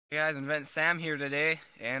Hey guys, Invent Sam here today,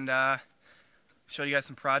 and show you guys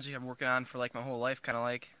some project I'm working on for like my whole life, kind of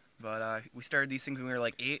like. But we started these things when we were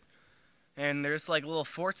like 8, and there's like little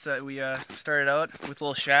forts that we started out with,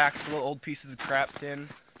 little shacks, little old pieces of crap tin.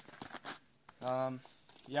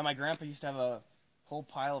 Yeah, my grandpa used to have a whole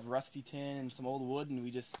pile of rusty tin and some old wood, and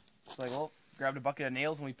we just like, well, grabbed a bucket of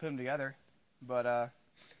nails and we put them together. But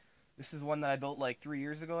this is one that I built like 3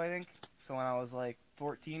 years ago, I think. So when I was like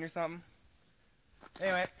 14 or something.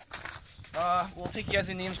 Anyway, we'll take you guys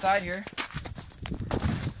in the inside here.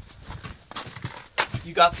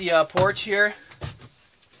 You got the porch here.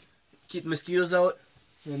 Keep the mosquitoes out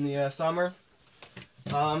in the summer.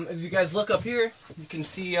 If you guys look up here, you can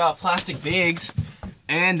see plastic bags,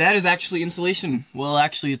 and that is actually insulation. Well,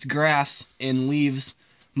 actually, it's grass and leaves,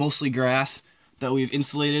 mostly grass, that we've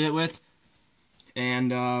insulated it with.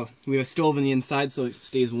 And we have a stove in the inside so it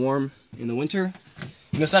stays warm in the winter.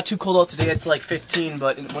 And it's not too cold out today, it's like 15,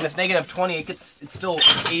 but when it's negative 20, it's still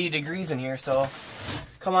 80 degrees in here, so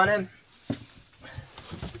come on in.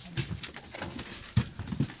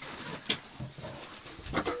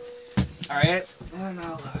 Alright, and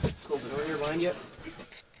I'll close the door here behind you.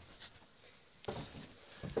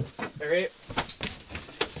 Alright,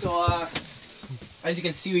 so as you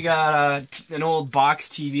can see, we got an old box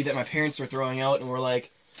TV that my parents were throwing out, and we're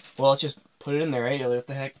like, well, let's just put it in there, right? What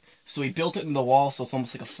the heck? So we built it in the wall, so it's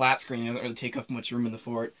almost like a flat screen. It doesn't really take up much room in the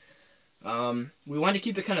fort. We wanted to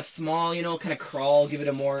keep it kind of small, you know, kind of crawl, give it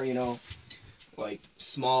a more, you know, like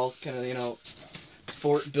small kind of, you know,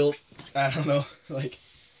 fort built. I don't know, like.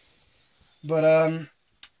 But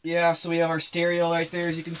yeah. So we have our stereo right there,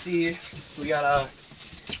 as you can see. We got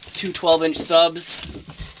two 12-inch subs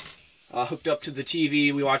hooked up to the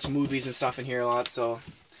TV. We watch movies and stuff in here a lot. So,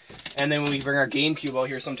 and then when we bring our GameCube out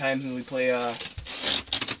here, sometimes when we play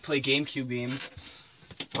GameCube games.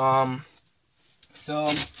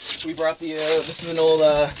 So we brought the this is an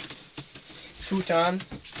old futon,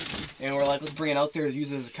 and we're like, let's bring it out there to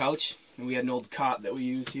use it as a couch. And we had an old cot that we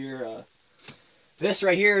used here. This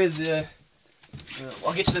right here is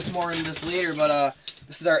I'll get to this more in this later, but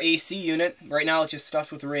this is our AC unit. Right now it's just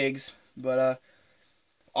stuffed with rigs, but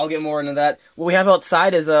I'll get more into that. What we have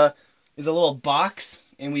outside is a little box,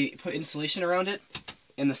 and we put insulation around it.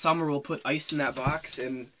 In the summer, we'll put ice in that box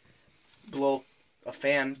and blow a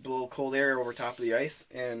fan, blow cold air over top of the ice,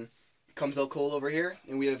 and it comes out cold over here.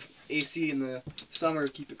 And we have AC in the summer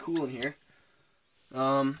to keep it cool in here.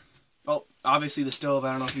 Oh, obviously the stove.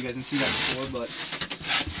 I don't know if you guys can see that before, but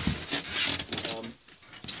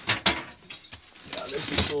yeah, there's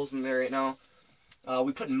some tools in there right now.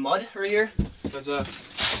 We put mud right here. There's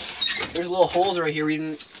little holes right here. We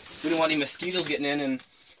didn't want any mosquitoes getting in, and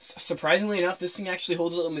surprisingly enough, this thing actually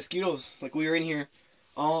holds little mosquitoes. Like, we were in here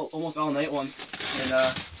almost all night once,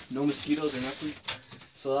 and no mosquitoes or nothing.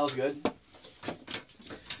 So that was good.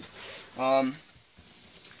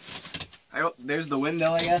 There's the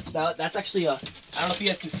window, I guess. That's actually I don't know if you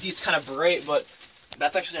guys can see, it's kind of bright, but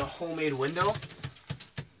that's actually a homemade window.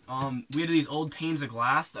 We had these old panes of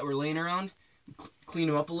glass that were laying around, cleaned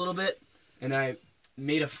them up a little bit, and I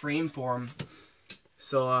made a frame for them.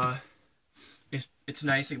 So it's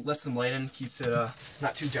nice. It lets some light in, keeps it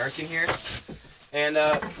not too dark in here. And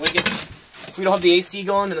if we don't have the AC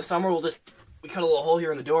going in the summer, we cut a little hole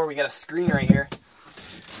here in the door. We got a screen right here.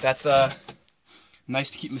 That's nice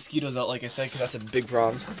to keep mosquitoes out, like I said, because that's a big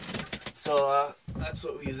problem. So that's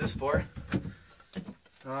what we use this for.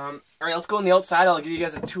 All right, let's go on the outside. I'll give you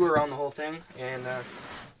guys a tour around the whole thing. And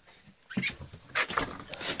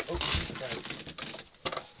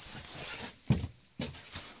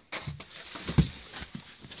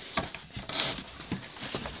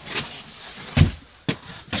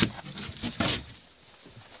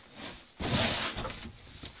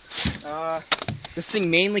this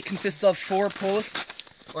thing mainly consists of 4 posts,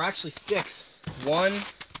 or actually 6. 1,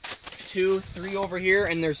 2, 3 over here,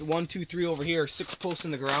 and there's 1, 2, 3 over here. 6 posts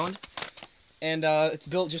in the ground, and it's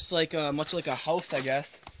built just like much like a house, I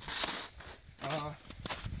guess.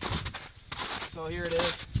 So here it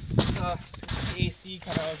is. It's AC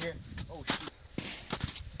kind of out here. Oh shoot!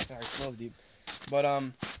 Sorry, it smells deep. But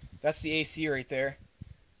that's the AC right there.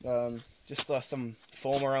 Just some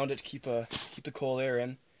foam around it to keep the cold air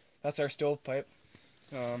in. That's our stovepipe.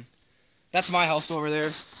 That's my house over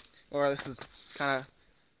there, or this is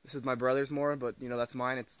my brother's more, but you know, that's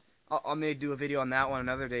mine. I may do a video on that one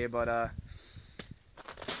another day, but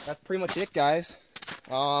that's pretty much it, guys.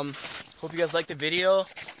 Hope you guys liked the video.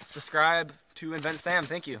 Subscribe to Invent Sam.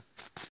 Thank you.